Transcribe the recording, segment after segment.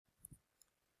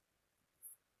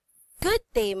Good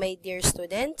day, my dear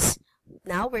students.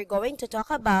 Now we're going to talk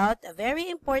about a very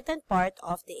important part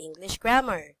of the English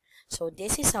grammar. So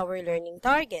this is our learning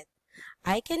target.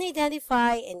 I can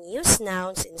identify and use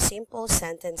nouns in simple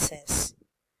sentences.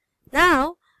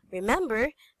 Now,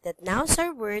 remember that nouns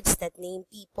are words that name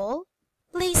people,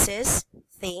 places,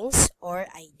 things, or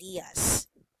ideas.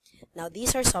 Now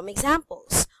these are some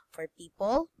examples. For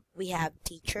people, we have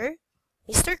teacher,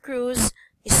 Mr. Cruz,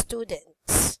 students.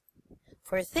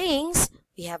 For things,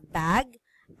 we have bag,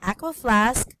 aqua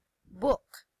flask,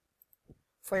 book.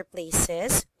 For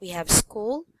places, we have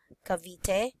school,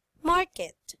 Cavite,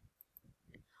 market.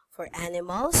 For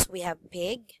animals, we have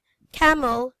pig,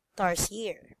 camel,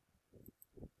 tarsier.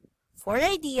 For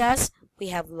ideas, we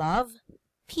have love,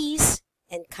 peace,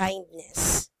 and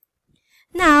kindness.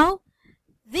 Now,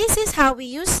 this is how we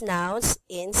use nouns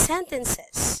in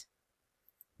sentences.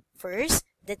 First,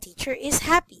 the teacher is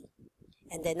happy.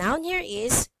 And the noun here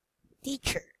is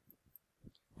teacher.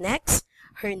 Next,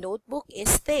 her notebook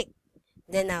is thick.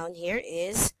 The noun here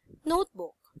is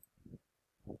notebook.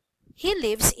 He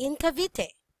lives in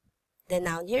Cavite. The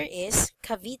noun here is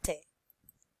Cavite.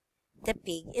 The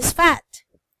pig is fat.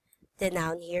 The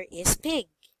noun here is pig.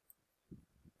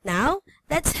 Now,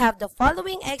 let's have the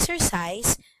following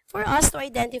exercise for us to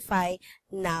identify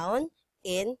noun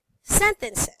in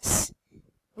sentences.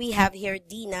 We have here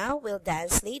Dina will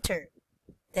dance later.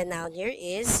 The noun here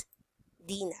is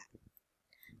Dina.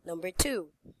 Number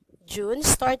 2. June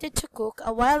started to cook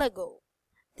a while ago.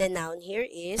 The noun here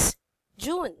is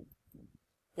June.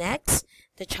 Next,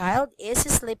 the child is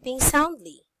sleeping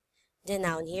soundly. The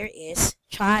noun here is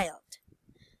child.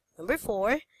 Number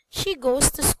 4. She goes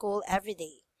to school every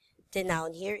day. The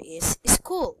noun here is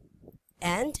school.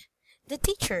 And the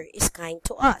teacher is kind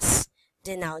to us.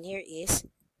 The noun here is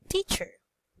teacher.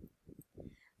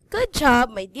 Good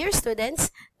job, my dear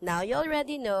students. Now you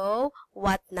already know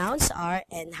what nouns are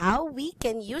and how we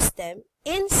can use them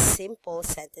in simple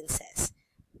sentences.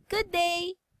 Good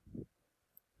day!